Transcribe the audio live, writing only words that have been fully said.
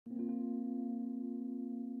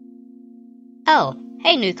Oh,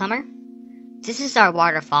 hey newcomer. This is our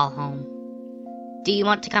waterfall home. Do you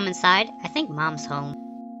want to come inside? I think Mom's home.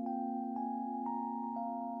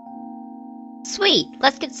 Sweet,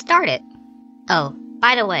 let's get started. Oh,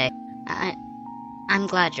 by the way, I'm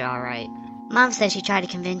glad you're alright. Mom said she tried to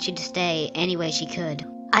convince you to stay any way she could.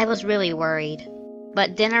 I was really worried.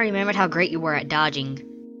 But then I remembered how great you were at dodging.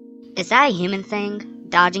 Is that a human thing?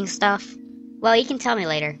 Dodging stuff? Well, you can tell me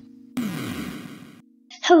later.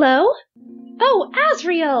 Hello? Oh,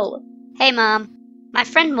 Asriel! Hey, Mom. My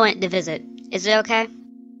friend wanted to visit. Is it okay?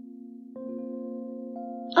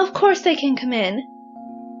 Of course they can come in.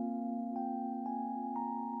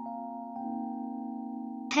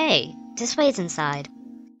 Hey, this way's inside.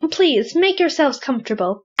 Please, make yourselves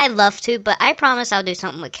comfortable. I'd love to, but I promise I'll do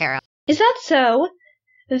something with Kara. Is that so?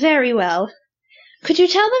 Very well. Could you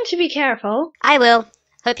tell them to be careful? I will.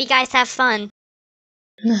 Hope you guys have fun.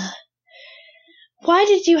 Why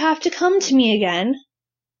did you have to come to me again?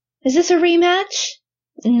 Is this a rematch?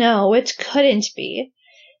 No, it couldn't be.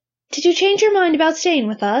 Did you change your mind about staying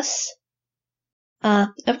with us?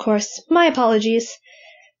 Of course. My apologies.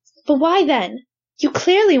 But why then? You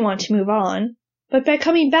clearly want to move on. But by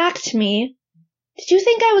coming back to me, did you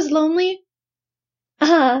think I was lonely?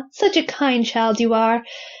 Such a kind child you are.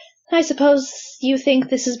 I suppose you think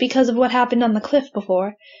this is because of what happened on the cliff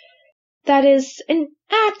before. That is an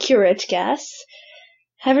accurate guess.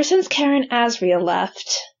 Ever since Karen and Asriel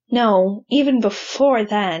left, no, even before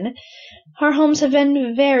then, our homes have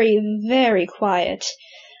been very, very quiet.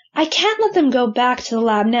 I can't let them go back to the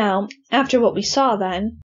lab now, after what we saw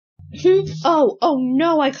then. Oh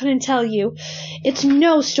no, I couldn't tell you. It's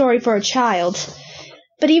no story for a child.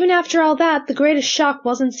 But even after all that, the greatest shock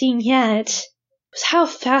wasn't seen yet. It was how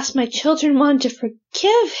fast my children wanted to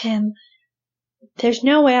forgive him. There's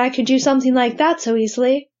no way I could do something like that so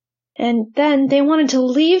easily. And then they wanted to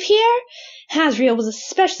leave here? Asriel was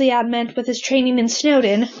especially adamant with his training in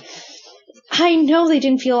Snowdin. I know they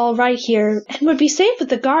didn't feel all right here and would be safe with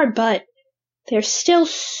the guard, but they're still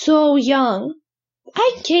so young.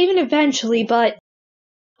 I gave in eventually, but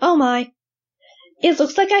oh my. It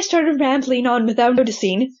looks like I started rambling on without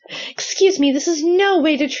noticing. Excuse me, this is no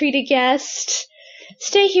way to treat a guest.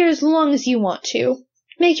 Stay here as long as you want to.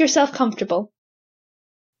 Make yourself comfortable.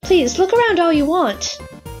 Please, look around all you want.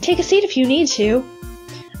 Take a seat if you need to.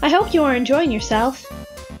 I hope you are enjoying yourself.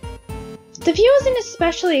 The view isn't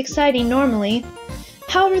especially exciting normally.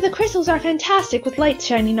 However, the crystals are fantastic with light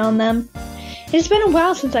shining on them. It has been a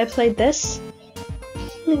while since I played this.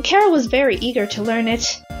 Kara was very eager to learn it.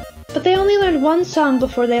 But they only learned one song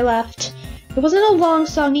before they left. It wasn't a long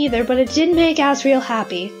song either, but it did make Asriel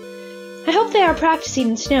happy. I hope they are practicing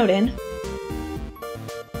in Snowdin.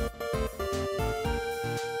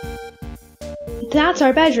 That's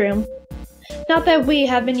our bedroom. Not that we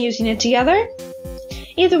have been using it together.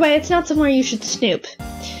 Either way, it's not somewhere you should snoop.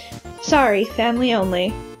 Sorry, family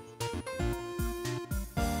only.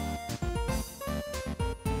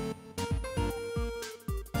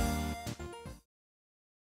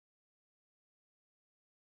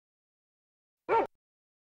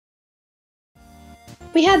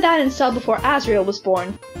 We had that installed before Asriel was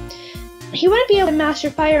born. He wouldn't be able to master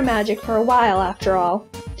fire magic for a while after all,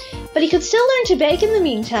 but he could still learn to bake in the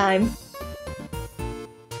meantime.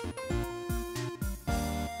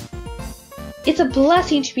 It's a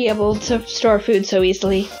blessing to be able to store food so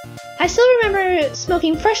easily. I still remember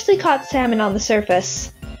smoking freshly caught salmon on the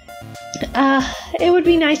surface. It would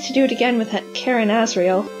be nice to do it again with Karen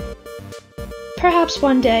Asriel. Perhaps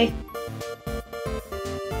one day.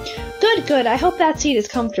 Good, I hope that seat is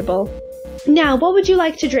comfortable. Now, what would you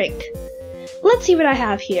like to drink? Let's see what I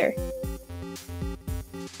have here.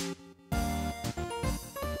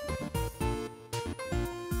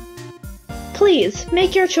 Please,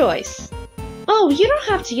 make your choice. Oh, you don't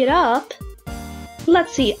have to get up.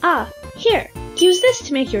 Let's see, here, use this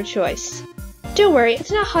to make your choice. Don't worry,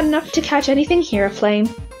 it's not hot enough to catch anything here aflame.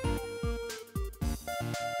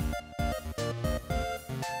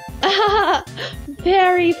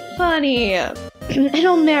 Very funny. An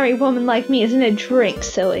old married woman like me isn't a drink,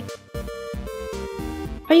 silly.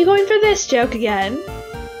 Are you going for this joke again?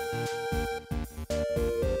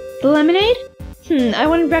 The lemonade? I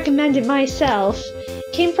wouldn't recommend it myself.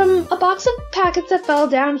 Came from a box of packets that fell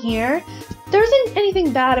down here. There isn't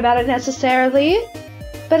anything bad about it necessarily,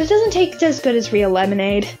 but it doesn't taste as good as real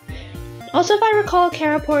lemonade. Also, if I recall,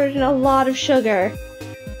 Kara poured in a lot of sugar.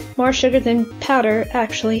 More sugar than powder,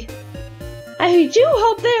 actually. I do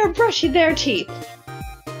hope they are brushing their teeth.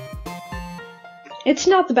 It's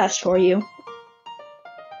not the best for you.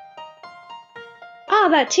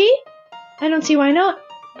 That tea? I don't see why not.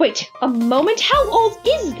 Wait, a moment, how old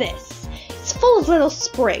is this? It's full of little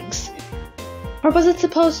sprigs. Or was it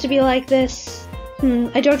supposed to be like this?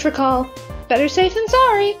 I don't recall. Better safe than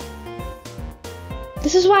sorry.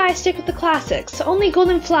 This is why I stick with the classics. Only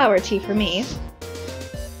golden flower tea for me.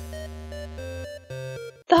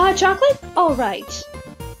 The hot chocolate? All right.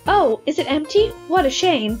 Oh, is it empty? What a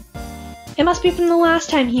shame. It must be from the last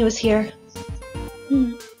time he was here.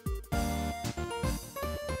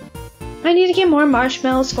 I need to get more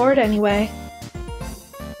marshmallows for it anyway.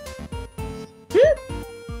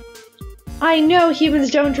 I know humans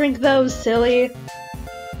don't drink those, silly.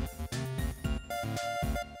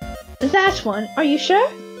 That one, are you sure?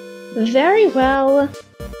 Very well.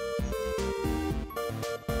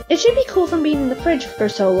 It should be cool from being in the fridge for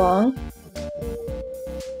so long.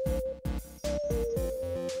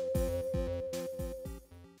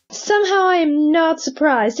 Somehow I am not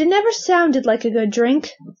surprised. It never sounded like a good drink.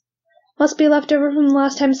 Must be left over from the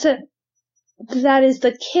last time that is,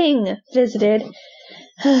 the king visited.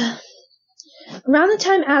 Around the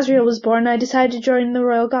time Asriel was born, I decided to join the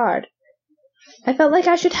Royal Guard. I felt like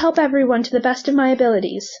I should help everyone to the best of my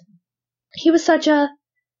abilities. He was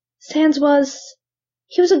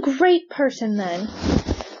he was a great person then.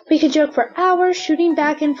 We could joke for hours, shooting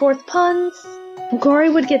back and forth puns. Gory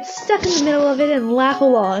would get stuck in the middle of it and laugh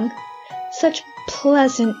along. Such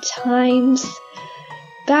pleasant times.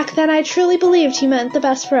 Back then I truly believed he meant the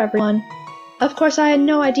best for everyone. Of course I had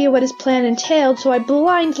no idea what his plan entailed, so I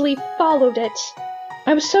blindly followed it.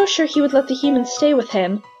 I was so sure he would let the humans stay with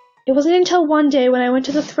him. It wasn't until one day when I went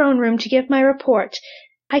to the throne room to give my report.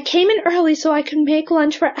 I came in early so I could make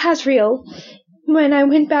lunch for Asriel when I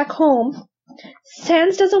went back home.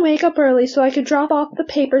 Sans doesn't wake up early, so I could drop off the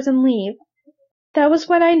papers and leave. That was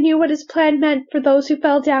when I knew what his plan meant for those who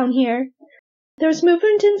fell down here. There was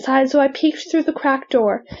movement inside, so I peeked through the cracked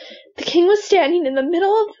door. The king was standing in the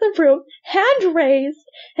middle of the room, hand raised,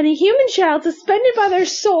 and a human child suspended by their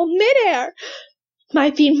soul midair. My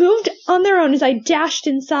feet moved on their own as I dashed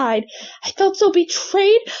inside. I felt so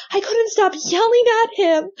betrayed, I couldn't stop yelling at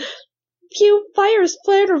him. Few fires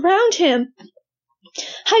flared around him.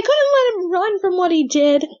 I couldn't let him run from what he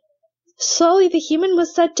did. Slowly the human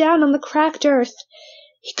was set down on the cracked earth.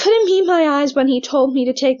 He couldn't meet my eyes when he told me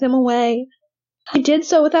to take them away. I did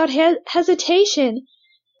so without hesitation.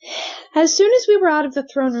 As soon as we were out of the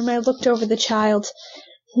throne room, I looked over the child.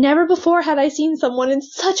 Never before had I seen someone in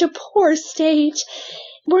such a poor state.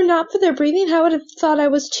 Were not for their breathing, I would have thought I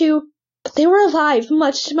was too, but they were alive,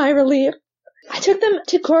 much to my relief. I took them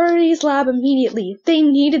to Gory's lab immediately. They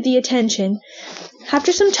needed the attention.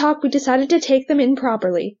 After some talk, we decided to take them in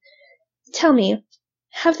properly. Tell me,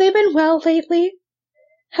 have they been well lately?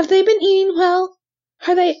 Have they been eating well?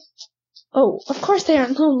 Are they... Oh, of course they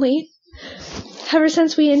aren't lonely. Ever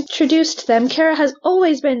since we introduced them, Kara has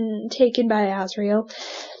always been taken by Asriel.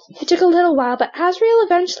 It took a little while, but Asriel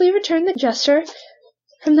eventually returned the gesture.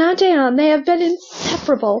 From that day on, they have been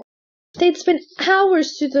inseparable. They'd spent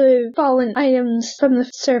hours through the fallen items from the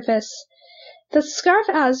surface. The scarf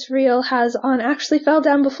Asriel has on actually fell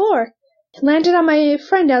down before. It landed on my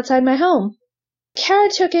friend outside my home. Kara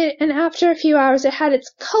took it, and after a few hours it had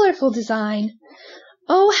its colorful design.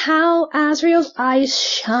 Oh, how Asriel's eyes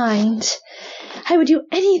shined. I would do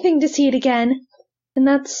anything to see it again. And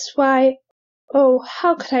that's why... Oh,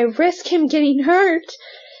 how could I risk him getting hurt?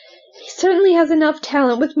 He certainly has enough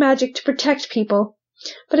talent with magic to protect people.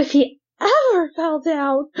 But if he ever fell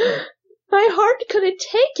down, my heart couldn't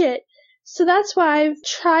take it. So that's why I've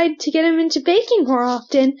tried to get him into baking more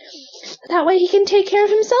often. That way he can take care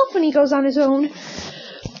of himself when he goes on his own.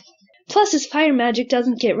 Plus his fire magic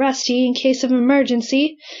doesn't get rusty in case of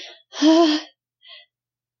emergency.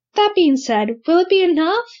 That being said, will it be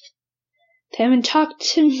enough? They haven't talked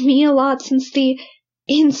to me a lot since the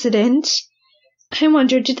incident. I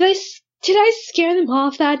wonder, did I scare them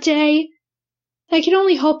off that day? I can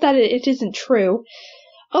only hope that it isn't true.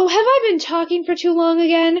 Oh, have I been talking for too long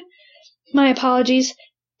again? My apologies.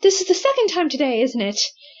 This is the second time today, isn't it?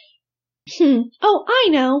 Oh, I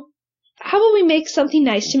know. How about we make something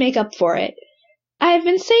nice to make up for it? I have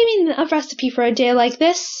been saving a recipe for a day like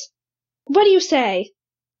this. What do you say?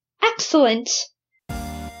 Excellent!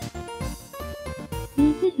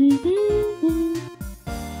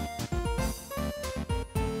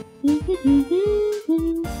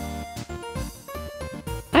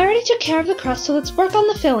 I already took care of the crust, so let's work on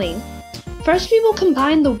the filling. First we will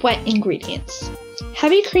combine the wet ingredients.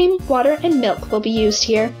 Heavy cream, water, and milk will be used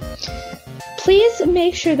here. Please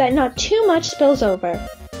make sure that not too much spills over.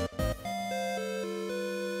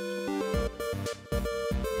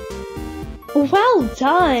 Well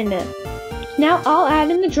done! Now I'll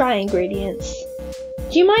add in the dry ingredients.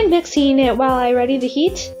 Do you mind mixing it while I ready the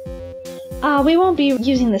heat? We won't be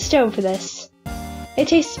using the stove for this. It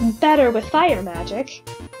tastes better with fire magic.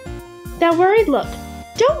 That worried look.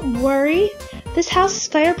 Don't worry. This house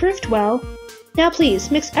is fireproofed well. Now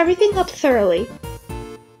please, mix everything up thoroughly.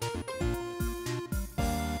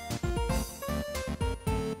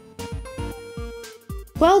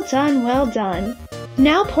 Well done, well done.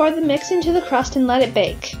 Now pour the mix into the crust and let it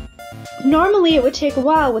bake. Normally it would take a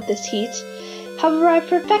while with this heat. However, I've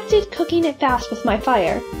perfected cooking it fast with my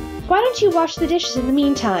fire. Why don't you wash the dishes in the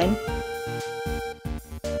meantime?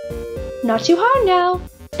 Not too hard now.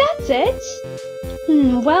 That's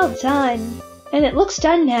it. Well done. And it looks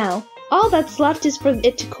done now. All that's left is for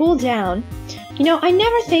it to cool down. You know, I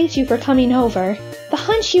never thanked you for coming over. The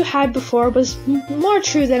hunch you had before was more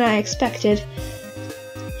true than I expected.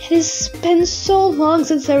 It has been so long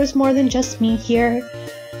since there was more than just me here.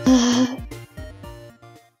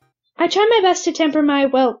 I try my best to temper my,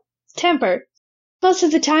 temper. Most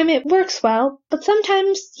of the time it works well, but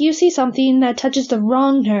sometimes you see something that touches the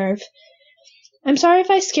wrong nerve. I'm sorry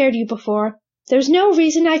if I scared you before. There's no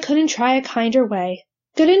reason I couldn't try a kinder way.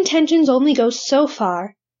 Good intentions only go so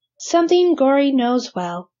far. Something Gory knows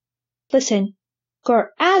well. Listen,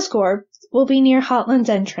 Asgore will be near Hotland's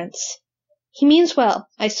entrance. He means well,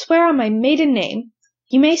 I swear on my maiden name.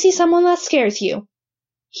 You may see someone that scares you.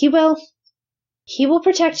 He will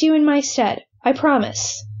protect you in my stead, I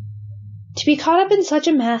promise. To be caught up in such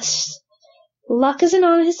a mess, luck isn't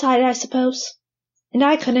on his side, I suppose. And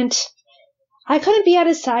I couldn't be at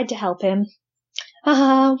his side to help him.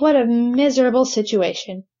 What a miserable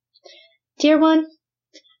situation. Dear one,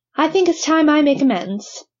 I think it's time I make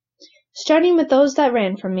amends. Starting with those that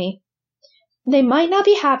ran from me. They might not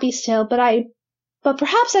be happy still, but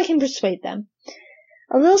perhaps I can persuade them.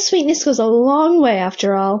 A little sweetness goes a long way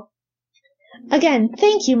after all. Again,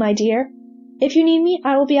 thank you, my dear. If you need me,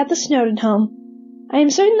 I will be at the Snowden home. I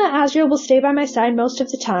am certain that Asriel will stay by my side most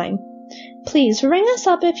of the time. Please, ring us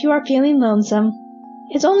up if you are feeling lonesome.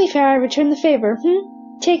 It's only fair I return the favor,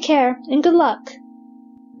 Take care, and good luck.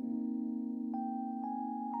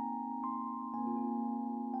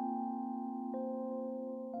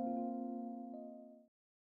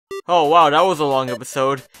 Oh wow, that was a long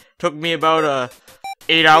episode. Took me about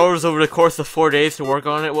 8 hours over the course of 4 days to work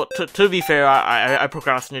on it. Well, to be fair, I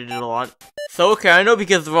procrastinated a lot. So okay, I know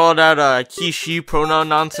because of all that he, she pronoun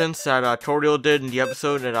nonsense that Toriel did in the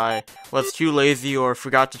episode that I was too lazy or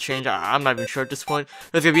forgot to change. I'm not even sure at this point.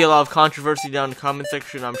 There's gonna be a lot of controversy down in the comment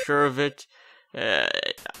section, I'm sure of it.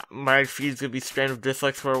 My feed's gonna be stranded with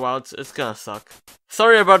dislikes for a while. It's gonna suck.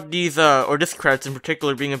 Sorry about these, or this credits in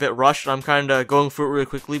particular being a bit rushed. I'm kinda going through it really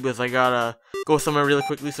quickly because I gotta go somewhere really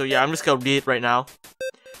quickly. So yeah, I'm just gonna read it right now.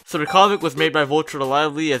 So the comic was made by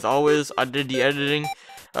voltrathelively. As always, I did the editing.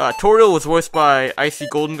 Toriel was voiced by Icy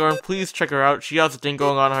Goldengarn. Please check her out. She has a thing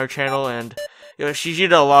going on her channel, and you know, she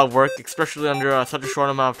did a lot of work, especially under such a short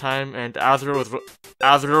amount of time. And Asgore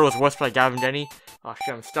was voiced by Gavin Denny. Oh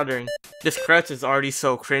shit, I'm stuttering. This credits is already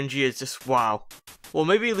so cringy, it's just wow. Well,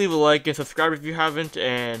 maybe leave a like and subscribe if you haven't,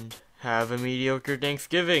 and have a mediocre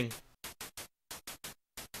Thanksgiving.